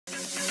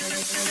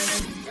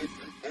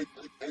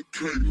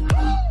What's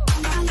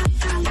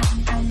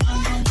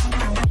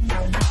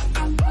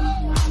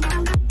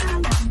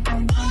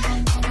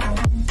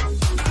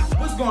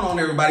going on,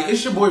 everybody?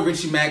 It's your boy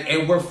Richie Mac,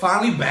 and we're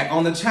finally back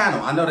on the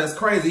channel. I know that's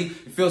crazy.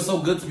 It feels so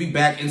good to be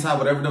back inside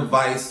whatever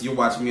device you're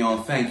watching me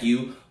on. Thank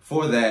you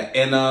for that.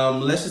 And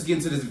let's just get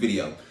into this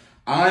video.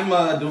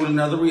 I'm doing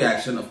another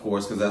reaction, of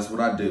course, because that's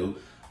what I do.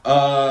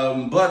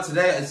 But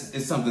today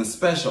it's something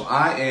special.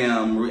 I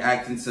am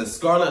reacting to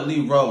Scarlett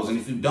Rose, and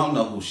if you don't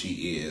know who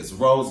she is,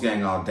 Rose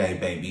Gang all day,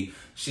 baby.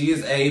 She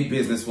is a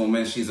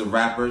businesswoman. She's a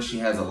rapper. She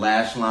has a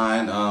lash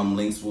line.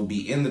 Links will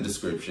be in the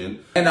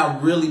description. And I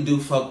really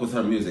do fuck with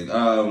her music.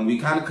 We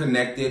kind of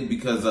connected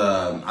because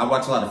I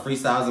watch a lot of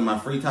freestyles in my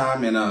free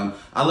time, and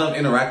I love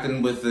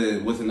interacting with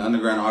an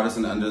underground artist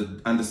and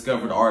an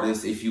undiscovered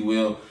artist, if you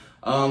will.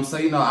 So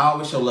you know, I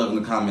always show love in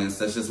the comments.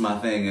 That's just my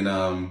thing.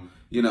 And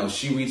you know,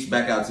 she reached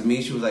back out to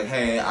me. She was like,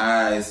 hey,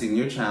 I seen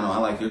your channel. I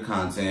like your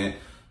content.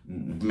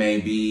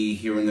 Maybe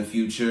here in the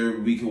future,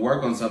 we could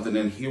work on something.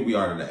 And here we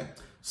are today.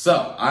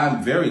 So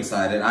I'm very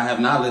excited. I have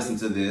not listened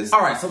to this.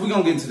 All right, so we're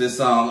going to get into this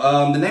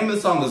song. The name of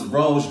the song is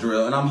Rose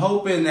Drill. And I'm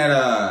hoping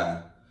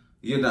that,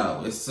 you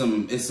know, it's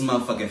some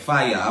motherfucking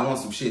fire. I want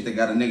some shit that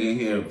got a nigga in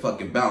here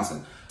fucking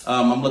bouncing.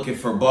 I'm looking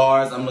for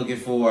bars. I'm looking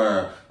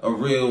for a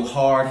real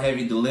hard,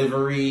 heavy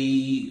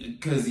delivery.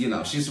 Cause, you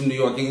know, she's from New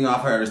York and, you know,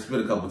 I've heard her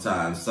spit a couple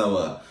times.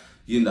 So,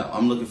 you know,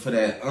 I'm looking for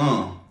that,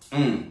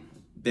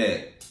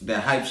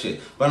 that hype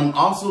shit. But I'm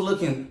also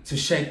looking to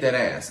shake that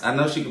ass. I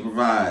know she can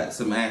provide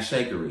some ass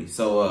shakery.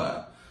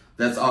 So,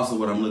 that's also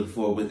what I'm looking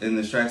for within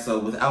this track. So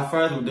without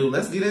further ado,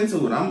 let's get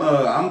into it. I'm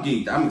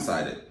geeked. I'm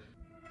excited.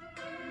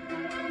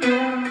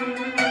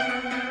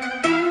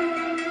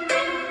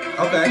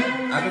 Okay,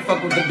 I can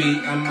fuck with the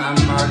beat. I'm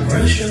already.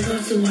 Rush your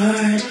love too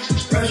hard.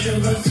 Rush your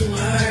love too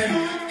hard.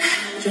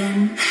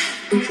 Jump,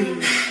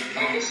 retreat.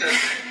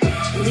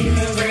 Leave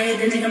me red,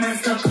 the nigga my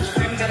stalker. I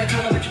gotta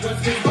call her what you was,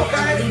 bitch.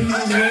 Okay. Leave me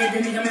red, the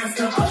nigga my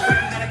stalker. I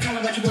gotta call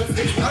her what you was,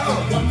 bitch.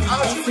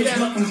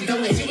 Welcome,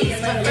 throw it.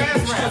 It's like a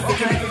fast rap.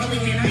 Okay. Like a really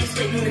man, I ain't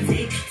splitting on the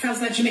dick.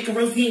 Southside Jamaica,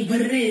 Rose ain't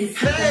what it is.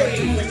 Hey,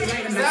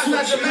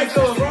 Southside Jamaica,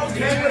 Rose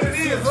ain't what it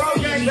is.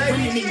 Rose gang,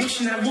 baby. They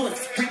wishing I was.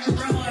 Rap for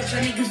hard,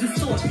 y'all niggas is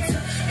sore.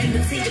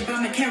 Imitated by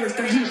my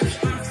character, my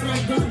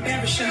flow will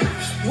embarrass ya.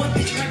 What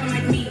bitch rapping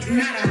like me?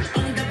 Nada.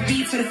 Only double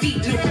B for the feet,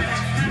 no rider.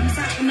 I'm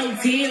sorry for no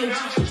deal.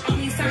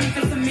 Only sorry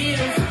for some meals.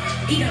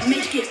 Eat up,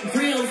 make it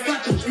real.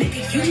 Fuck it,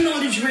 nigga, you know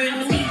the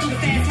drill. Lead through the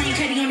fast lane,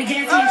 petty on the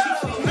gas lane.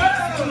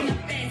 Coming up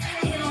fast,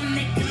 hit on the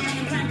neck, and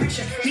I'm applying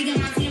pressure. Nigga,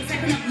 my team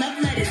typing up love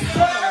letters.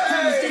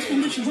 Promise this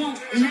one what you want,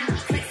 nah.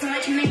 Flexing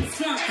like your name is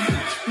Slump.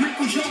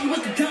 Michael Jordan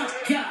with the dunk,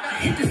 yeah.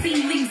 Hit the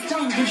scene, leave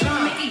strong. When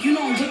John make it, you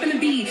know I'm whipping the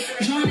beat.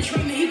 John is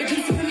Raymond, he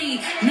repeats it for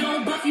me.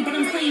 No Buffy, but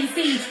I'm playing the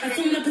scene.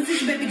 Assume the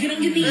position, baby, get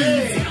on your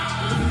knees.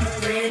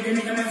 Red, the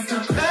nigga my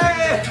stalker.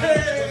 Red,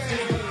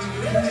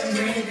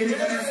 the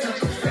nigga my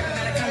stalker.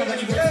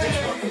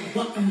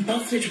 Welcome,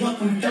 boss bitch,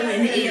 welcome. Throw it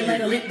in the air,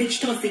 let a lit bitch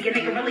toast it. Get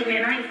nigga really,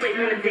 man, I ain't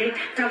splitting on the dick.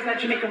 Southside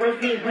Jamaica,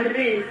 Rose ain't what it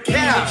is.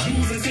 Yeah.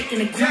 Shoes, I'm taking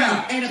the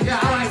ground. Yeah,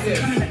 I like this.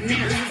 Coming up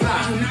now.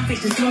 I'm not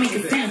fake, just don't make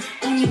it sound.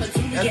 Only my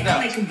two, get out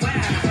like a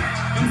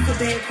wow. I'm so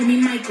bad, call me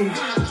Michael.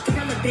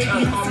 Thriller, baby,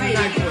 I'm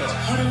fighting.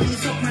 Hold on, let me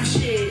talk my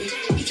shit.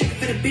 You checking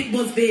for the big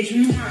boss, bitch.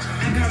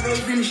 I got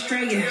Rose in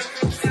Australia.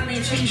 Sally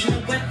and changing the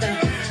weather.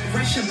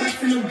 Russia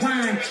busting the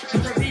wine. The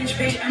revenge,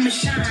 babe, I'm a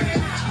shine.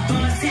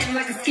 Buzz head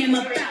like a skim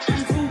up top.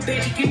 I'm cool,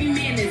 baby, give me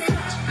manners. I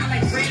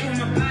like red on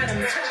my bottom.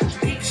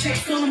 Big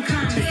checks, all I'm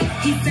common.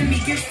 He send me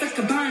gifts for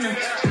Cabana.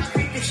 I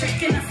break the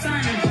check and I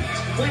sign him.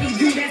 What he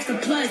do, that's a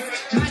plus.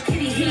 My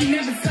kitty, he ain't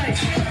never touch.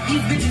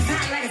 These bitches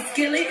hot like a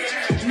skillet.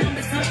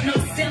 Numbers up, no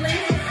ceiling.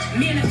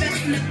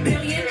 Manifesting a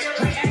billion.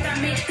 Right after I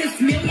make this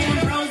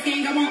million. Rose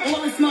gang, I want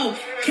all the smoke.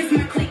 Kiss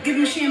my clique, give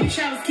him champagne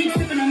showers. Keep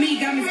sipping on me,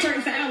 got me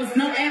squirting for hours.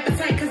 No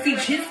appetite, cause he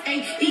just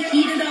ain't. He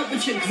eat it up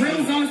with your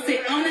grills on.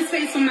 Sit on his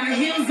face with my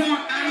heels on.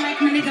 I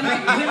like my nigga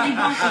like Willy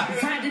Wonka.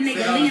 Ride the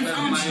nigga, Lance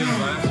Armstrong.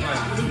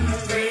 Leave no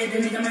red, the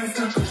nigga my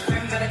stalker.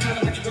 I'm about to call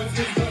him what you want to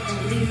do.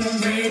 Leave no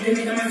red, the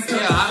nigga my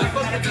stalker. Yeah, I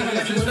fuck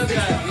with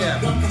that.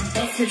 Yeah. Welcome,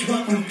 boss bitch,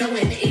 welcome. Throw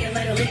it in the air,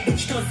 let a lit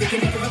bitch toast it.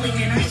 Get nigga really,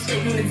 man, I ain't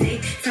splitting on the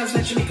dick.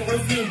 Southside Jamaica,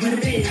 Rose ain't what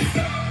it is.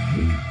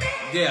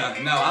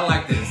 Yeah, no, I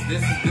like this.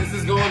 This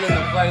is going in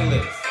the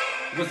playlist.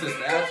 What's this,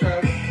 the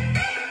outro?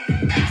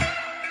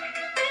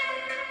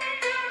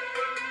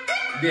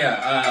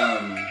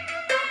 Yeah,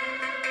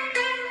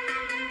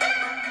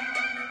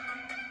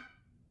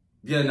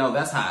 yeah, no,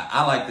 that's hot.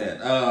 I like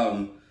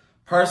that.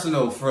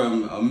 Personal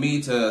from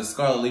me to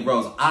Scarlett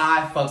Rose.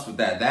 I fucks with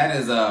that. That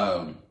is,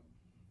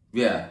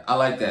 yeah, I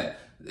like that.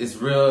 It's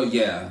real,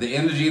 yeah. The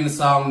energy in the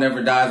song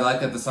never dies. I like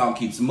that the song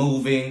keeps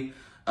moving.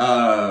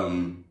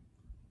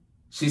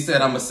 She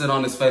said, I'm gonna sit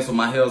on his face with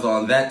my heels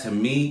on. That to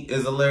me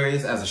is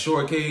hilarious. As a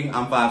short king,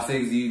 I'm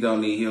 5'6". You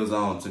don't need heels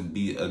on to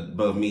be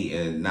above me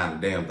and not a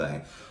damn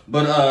thing.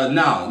 But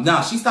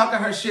no, she's talking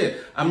her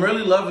shit. I'm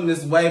really loving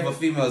this wave of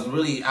females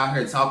really out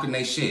here talking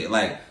they shit.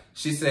 Like,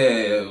 she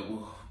said,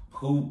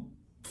 who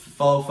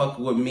fuck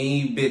with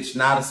me, bitch,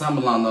 not or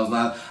something along those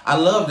lines. I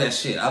love that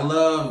shit. I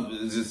love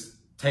just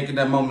taking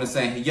that moment and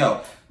saying, hey,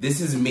 yo, this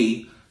is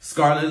me,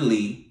 Scarlett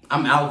Lee.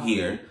 I'm out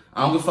here.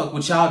 I don't give a fuck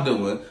what y'all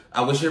doing.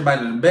 I wish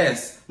everybody the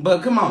best.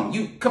 But come on,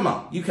 you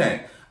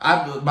can't.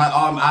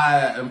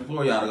 I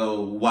implore y'all to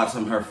go watch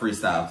some of her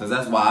freestyle, because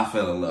that's why I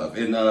fell in love.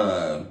 And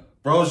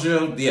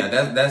Brosia, yeah,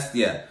 that's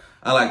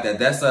I like that.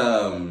 That's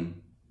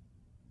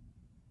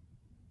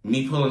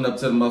me pulling up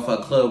to the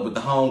motherfucking club with the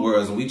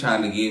homegirls, and we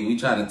trying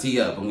to tee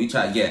up,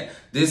 and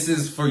this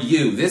is for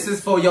you. This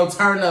is for your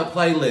turn up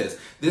playlist.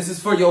 This is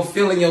for your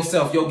feeling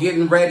yourself, your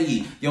getting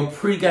ready, your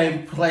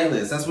pregame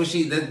playlist. That's what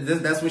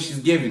she's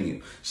giving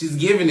you. She's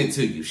giving it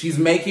to you. She's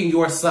making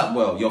your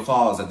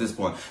falls at this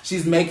point.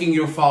 She's making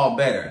your fall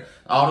better.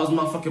 All those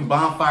motherfucking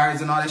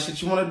bonfires and all that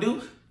shit you want to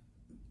do,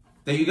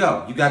 there you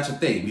go. You got your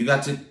thing. You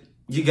got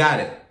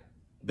it.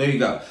 There you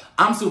go.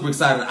 I'm super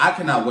excited. I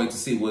cannot wait to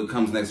see what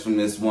comes next from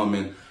this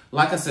woman.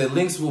 Like I said,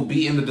 links will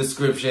be in the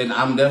description.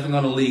 I'm definitely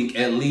going to link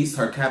at least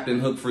her Captain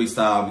Hook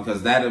freestyle,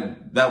 because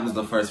that was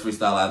the first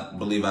freestyle I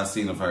believe I've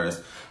seen of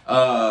hers.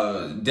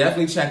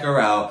 Definitely check her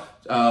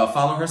out.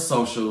 Follow her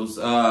socials.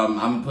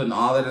 I'm putting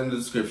all that in the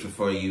description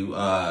for you,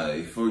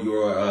 for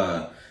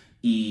your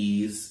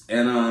ease.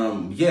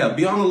 And yeah,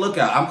 be on the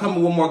lookout. I'm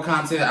coming with more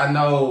content. I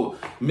know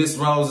Miss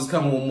Rose is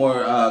coming with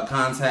more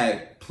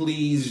content.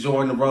 Please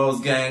join the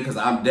Rose gang, because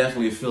I'm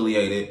definitely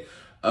affiliated.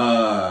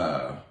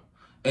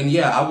 And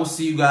yeah, I will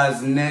see you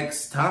guys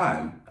next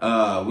time.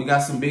 We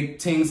got some big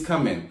things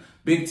coming.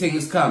 Big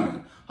things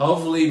coming.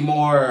 Hopefully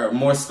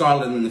more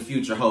Scarlett in the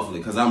future, hopefully,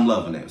 because I'm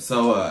loving it.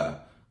 So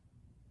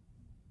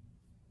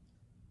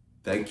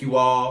thank you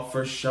all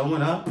for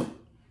showing up.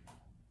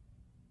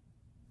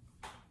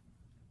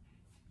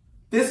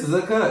 This is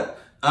a cut.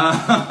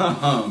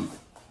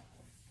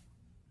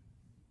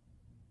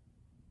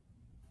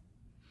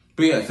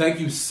 But yeah, thank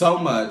you so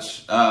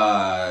much.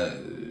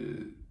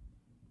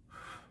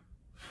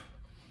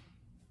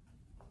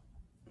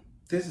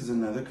 This is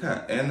another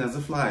cut, and there's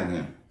a fly in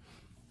there.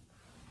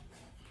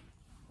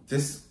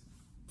 This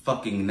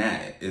fucking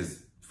gnat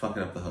is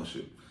fucking up the whole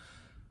shoot.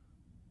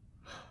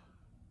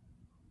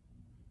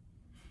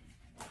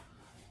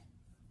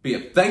 But yeah,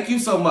 thank you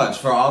so much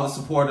for all the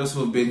supporters who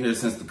have been here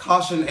since the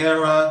caution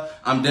era.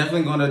 I'm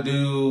definitely gonna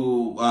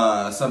do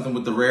something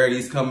with the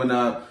rarities coming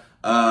up.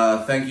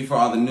 Thank you for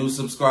all the new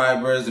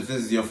subscribers. If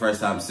this is your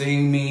first time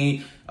seeing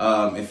me,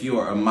 if you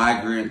are a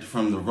migrant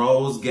from the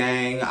Rose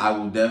gang, I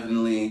will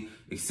definitely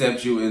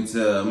accept you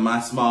into my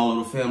small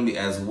little family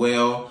as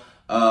well.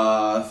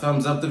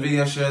 Thumbs up the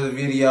video, share the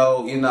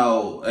video, you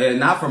know, and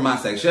not for my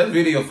sake, share the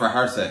video for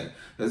her sake.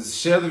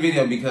 Share the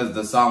video because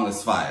the song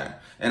is fire.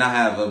 And I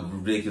have a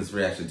ridiculous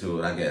reaction to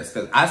it, I guess.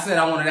 Because I said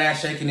I wanted ass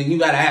shaking and you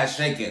got ass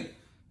shaking.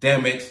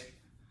 Damn it.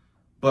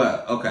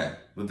 But, okay.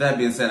 With that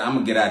being said, I'm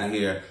going to get out of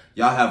here.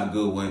 Y'all have a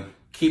good one.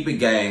 Keep it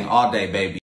gang all day, baby.